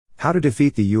How to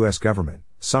defeat the U.S. government.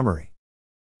 Summary.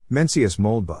 Mencius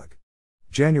Moldbug.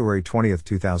 January 20,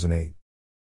 2008.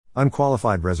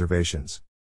 Unqualified Reservations.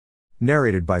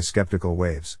 Narrated by Skeptical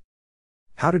Waves.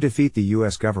 How to defeat the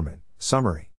U.S. government.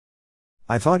 Summary.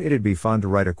 I thought it'd be fun to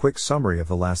write a quick summary of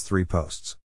the last 3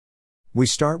 posts. We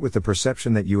start with the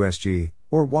perception that USG,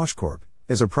 or WashCorp,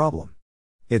 is a problem.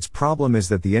 Its problem is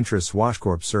that the interests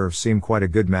WashCorp serves seem quite a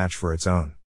good match for its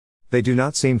own. They do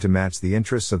not seem to match the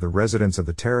interests of the residents of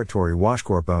the territory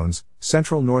WashCorp owns,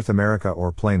 Central North America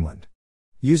or Plainland.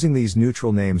 Using these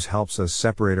neutral names helps us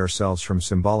separate ourselves from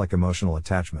symbolic emotional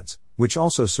attachments, which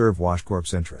also serve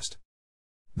WashCorp's interest.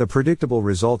 The predictable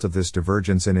result of this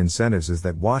divergence in incentives is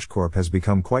that WashCorp has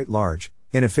become quite large,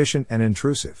 inefficient and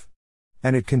intrusive.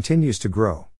 And it continues to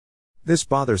grow. This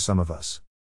bothers some of us.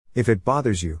 If it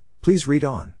bothers you, please read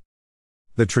on.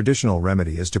 The traditional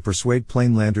remedy is to persuade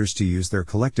Plainlanders to use their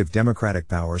collective democratic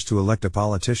powers to elect a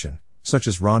politician, such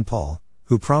as Ron Paul,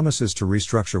 who promises to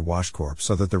restructure WashCorp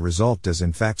so that the result does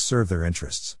in fact serve their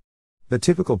interests. The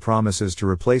typical promise is to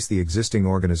replace the existing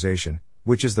organization,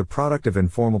 which is the product of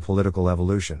informal political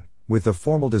evolution, with the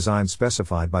formal design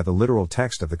specified by the literal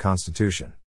text of the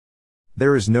Constitution.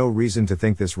 There is no reason to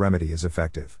think this remedy is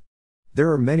effective. There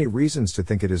are many reasons to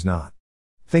think it is not.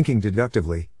 Thinking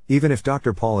deductively, even if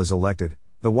Dr. Paul is elected,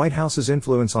 the White House's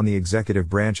influence on the executive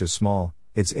branch is small,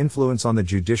 its influence on the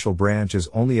judicial branch is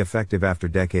only effective after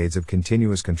decades of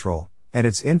continuous control, and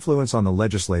its influence on the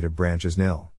legislative branch is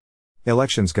nil.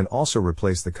 Elections can also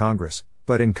replace the Congress,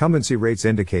 but incumbency rates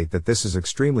indicate that this is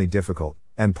extremely difficult,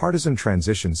 and partisan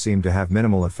transitions seem to have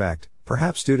minimal effect,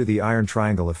 perhaps due to the Iron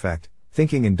Triangle effect.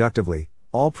 Thinking inductively,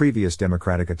 all previous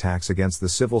democratic attacks against the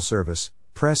civil service,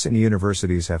 press and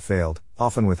universities have failed,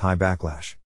 often with high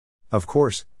backlash. Of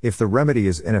course, if the remedy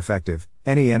is ineffective,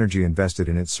 any energy invested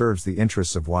in it serves the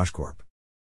interests of WashCorp.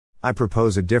 I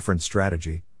propose a different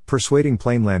strategy, persuading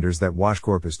Plainlanders that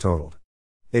WashCorp is totaled.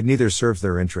 It neither serves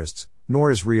their interests,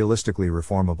 nor is realistically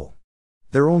reformable.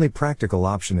 Their only practical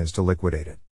option is to liquidate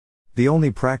it. The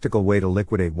only practical way to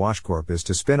liquidate WashCorp is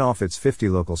to spin off its 50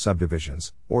 local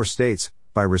subdivisions, or states,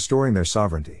 by restoring their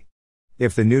sovereignty.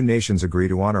 If the new nations agree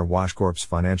to honor WashCorp's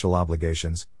financial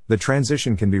obligations, the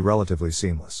transition can be relatively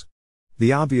seamless.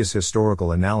 The obvious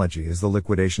historical analogy is the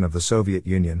liquidation of the Soviet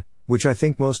Union, which I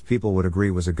think most people would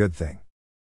agree was a good thing.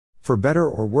 For better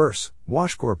or worse,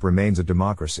 WashCorp remains a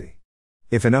democracy.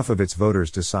 If enough of its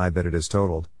voters decide that it is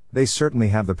totaled, they certainly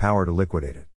have the power to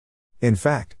liquidate it. In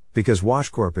fact, because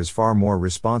WashCorp is far more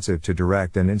responsive to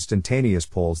direct and instantaneous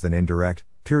polls than indirect,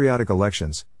 periodic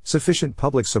elections, sufficient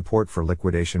public support for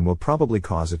liquidation will probably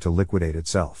cause it to liquidate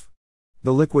itself.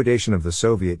 The liquidation of the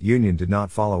Soviet Union did not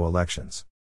follow elections.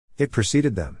 It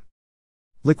preceded them.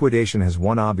 Liquidation has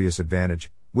one obvious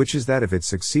advantage, which is that if it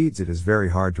succeeds it is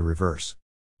very hard to reverse.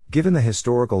 Given the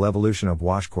historical evolution of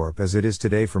WashCorp as it is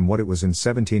today from what it was in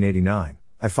 1789,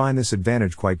 I find this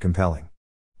advantage quite compelling.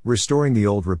 Restoring the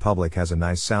old republic has a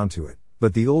nice sound to it,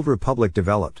 but the old republic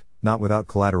developed, not without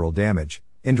collateral damage,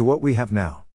 into what we have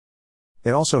now.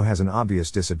 It also has an obvious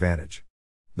disadvantage.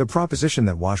 The proposition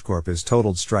that WashCorp is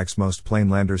totaled strikes most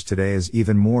Plainlanders today as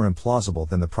even more implausible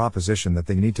than the proposition that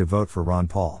they need to vote for Ron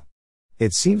Paul.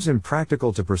 It seems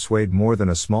impractical to persuade more than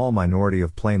a small minority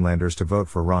of Plainlanders to vote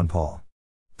for Ron Paul.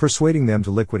 Persuading them to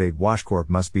liquidate WashCorp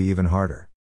must be even harder.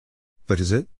 But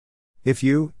is it? If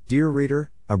you, dear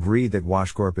reader, agree that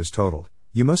WashCorp is totaled,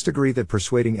 you must agree that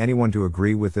persuading anyone to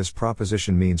agree with this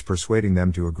proposition means persuading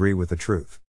them to agree with the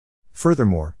truth.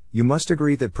 Furthermore, you must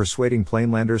agree that persuading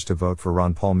Plainlanders to vote for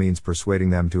Ron Paul means persuading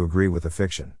them to agree with a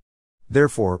fiction.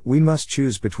 Therefore, we must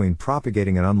choose between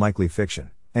propagating an unlikely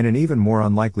fiction, and an even more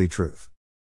unlikely truth.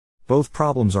 Both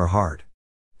problems are hard.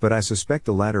 But I suspect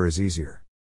the latter is easier.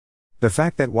 The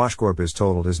fact that WashCorp is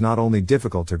totaled is not only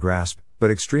difficult to grasp, but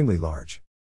extremely large.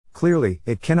 Clearly,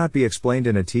 it cannot be explained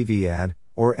in a TV ad,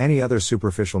 or any other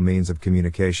superficial means of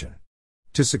communication.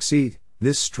 To succeed,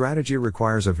 this strategy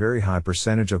requires a very high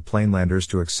percentage of Plainlanders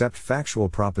to accept factual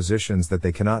propositions that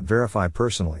they cannot verify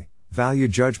personally, value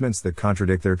judgments that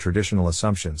contradict their traditional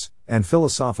assumptions, and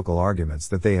philosophical arguments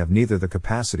that they have neither the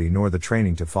capacity nor the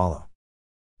training to follow.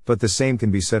 But the same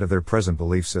can be said of their present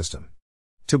belief system.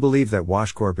 To believe that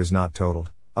WashCorp is not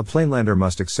totaled, a Plainlander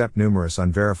must accept numerous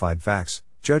unverified facts,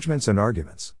 judgments and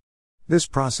arguments. This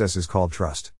process is called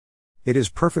trust. It is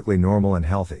perfectly normal and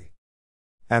healthy.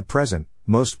 At present,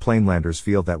 most Plainlanders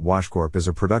feel that WashCorp is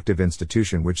a productive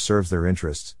institution which serves their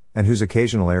interests, and whose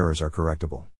occasional errors are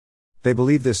correctable. They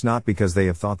believe this not because they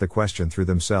have thought the question through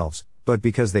themselves, but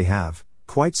because they have,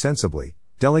 quite sensibly,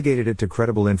 delegated it to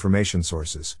credible information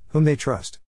sources, whom they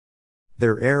trust.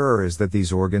 Their error is that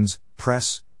these organs,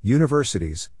 press,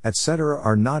 universities, etc.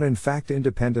 are not in fact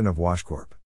independent of WashCorp.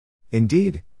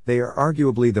 Indeed, they are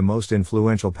arguably the most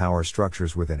influential power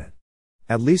structures within it.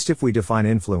 At least if we define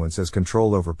influence as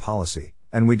control over policy,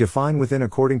 and we define within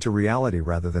according to reality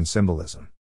rather than symbolism.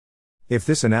 If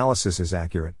this analysis is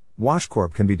accurate,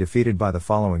 WashCorp can be defeated by the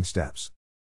following steps.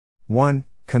 1.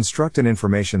 Construct an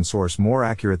information source more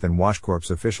accurate than WashCorp's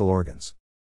official organs.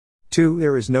 2.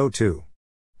 There is no 2.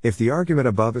 If the argument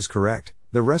above is correct,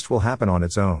 the rest will happen on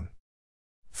its own.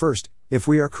 First, if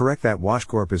we are correct that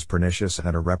WashCorp is pernicious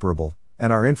and irreparable,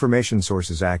 and our information source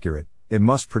is accurate, it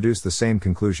must produce the same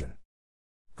conclusion.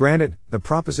 Granted, the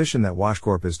proposition that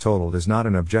WashCorp is totaled is not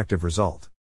an objective result.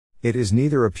 It is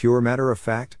neither a pure matter of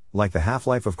fact, like the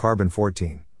half-life of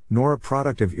carbon-14, nor a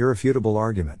product of irrefutable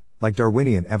argument, like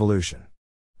Darwinian evolution.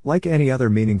 Like any other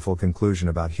meaningful conclusion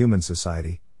about human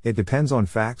society, it depends on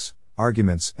facts,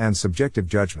 arguments, and subjective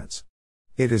judgments.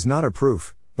 It is not a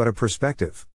proof, but a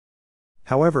perspective.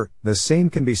 However, the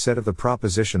same can be said of the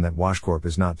proposition that WashCorp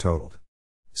is not totaled.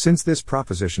 Since this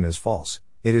proposition is false,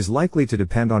 it is likely to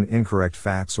depend on incorrect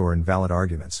facts or invalid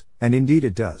arguments, and indeed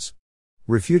it does.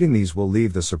 Refuting these will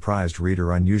leave the surprised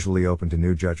reader unusually open to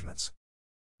new judgments.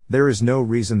 There is no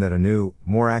reason that a new,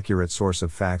 more accurate source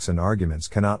of facts and arguments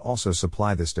cannot also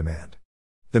supply this demand.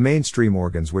 The mainstream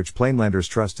organs which plainlanders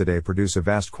trust today produce a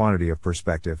vast quantity of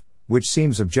perspective, which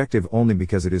seems objective only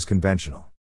because it is conventional.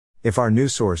 If our new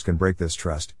source can break this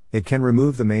trust, it can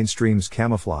remove the mainstream's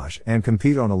camouflage and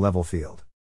compete on a level field.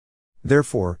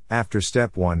 Therefore, after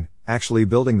step 1, actually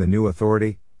building the new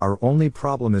authority, our only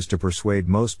problem is to persuade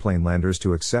most plainlanders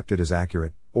to accept it as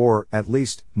accurate, or, at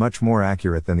least, much more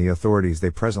accurate than the authorities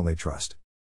they presently trust.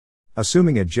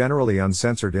 Assuming a generally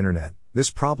uncensored internet,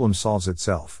 this problem solves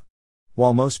itself.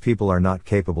 While most people are not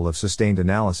capable of sustained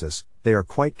analysis, they are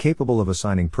quite capable of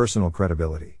assigning personal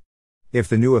credibility. If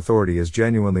the new authority is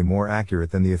genuinely more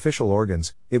accurate than the official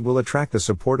organs, it will attract the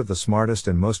support of the smartest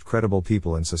and most credible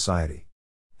people in society.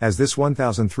 As this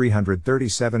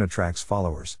 1337 attracts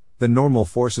followers, the normal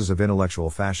forces of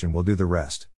intellectual fashion will do the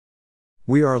rest.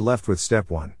 We are left with step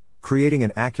 1, creating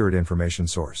an accurate information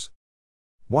source.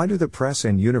 Why do the press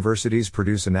and universities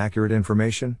produce inaccurate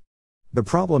information? The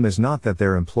problem is not that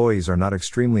their employees are not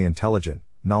extremely intelligent,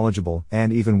 knowledgeable,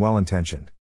 and even well-intentioned.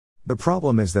 The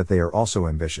problem is that they are also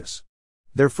ambitious.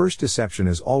 Their first deception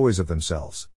is always of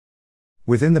themselves.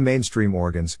 Within the mainstream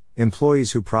organs,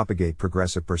 employees who propagate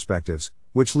progressive perspectives,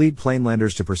 which lead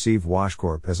plainlanders to perceive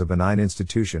WashCorp as a benign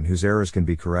institution whose errors can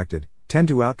be corrected, tend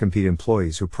to outcompete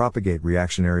employees who propagate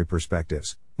reactionary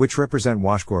perspectives, which represent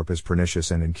WashCorp as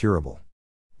pernicious and incurable.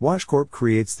 WashCorp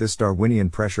creates this Darwinian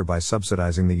pressure by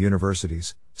subsidizing the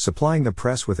universities, supplying the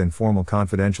press with informal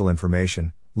confidential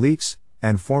information, leaks,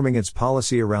 and forming its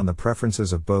policy around the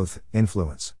preferences of both.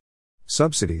 Influence.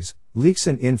 Subsidies, leaks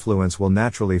and influence will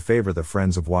naturally favor the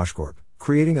friends of WashCorp,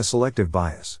 creating a selective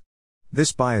bias.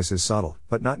 This bias is subtle,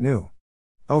 but not new.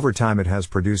 Over time it has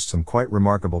produced some quite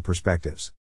remarkable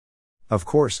perspectives. Of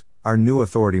course, our new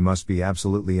authority must be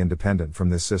absolutely independent from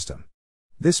this system.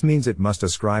 This means it must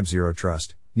ascribe zero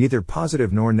trust, neither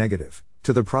positive nor negative,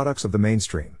 to the products of the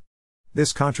mainstream.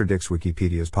 This contradicts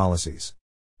Wikipedia's policies.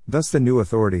 Thus the new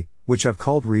authority, which I've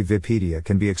called Revipedia,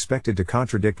 can be expected to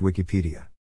contradict Wikipedia.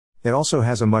 It also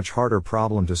has a much harder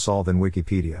problem to solve than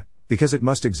Wikipedia, because it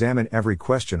must examine every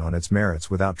question on its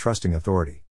merits without trusting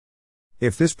authority.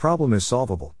 If this problem is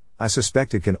solvable, I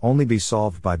suspect it can only be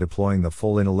solved by deploying the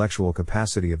full intellectual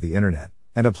capacity of the internet,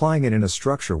 and applying it in a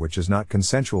structure which is not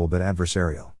consensual but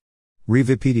adversarial.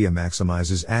 Revipedia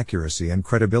maximizes accuracy and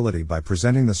credibility by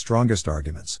presenting the strongest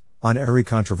arguments, on every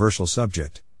controversial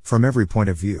subject, from every point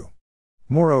of view.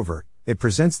 Moreover, it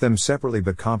presents them separately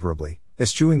but comparably,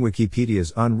 eschewing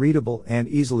Wikipedia's unreadable and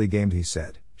easily gamed he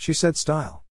said, she said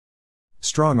style.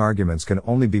 Strong arguments can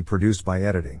only be produced by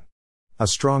editing. A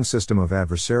strong system of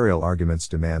adversarial arguments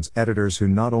demands editors who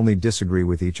not only disagree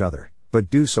with each other,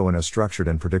 but do so in a structured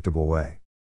and predictable way.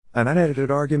 An unedited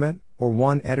argument, or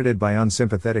one edited by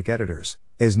unsympathetic editors,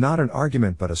 is not an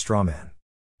argument but a straw man.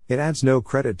 It adds no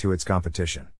credit to its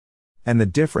competition. And the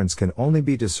difference can only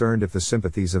be discerned if the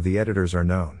sympathies of the editors are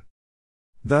known.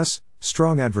 Thus,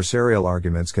 strong adversarial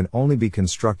arguments can only be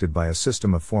constructed by a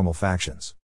system of formal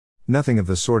factions. Nothing of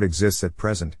the sort exists at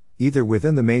present, either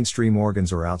within the mainstream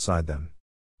organs or outside them.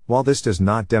 While this does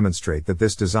not demonstrate that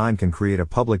this design can create a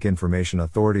public information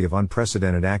authority of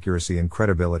unprecedented accuracy and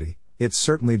credibility, it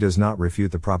certainly does not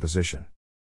refute the proposition.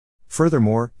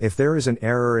 Furthermore, if there is an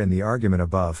error in the argument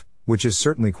above, which is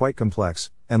certainly quite complex,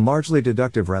 and largely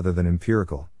deductive rather than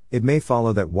empirical, it may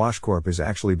follow that WashCorp is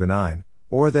actually benign,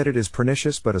 or that it is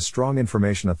pernicious but a strong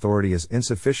information authority is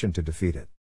insufficient to defeat it.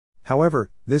 However,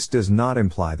 this does not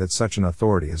imply that such an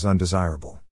authority is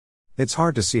undesirable. It's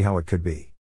hard to see how it could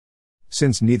be.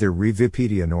 Since neither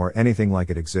Revipedia nor anything like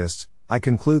it exists, I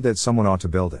conclude that someone ought to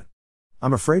build it.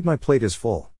 I'm afraid my plate is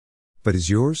full. But is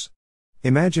yours?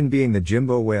 Imagine being the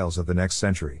Jimbo Wales of the next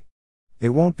century. It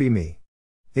won't be me.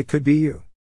 It could be you.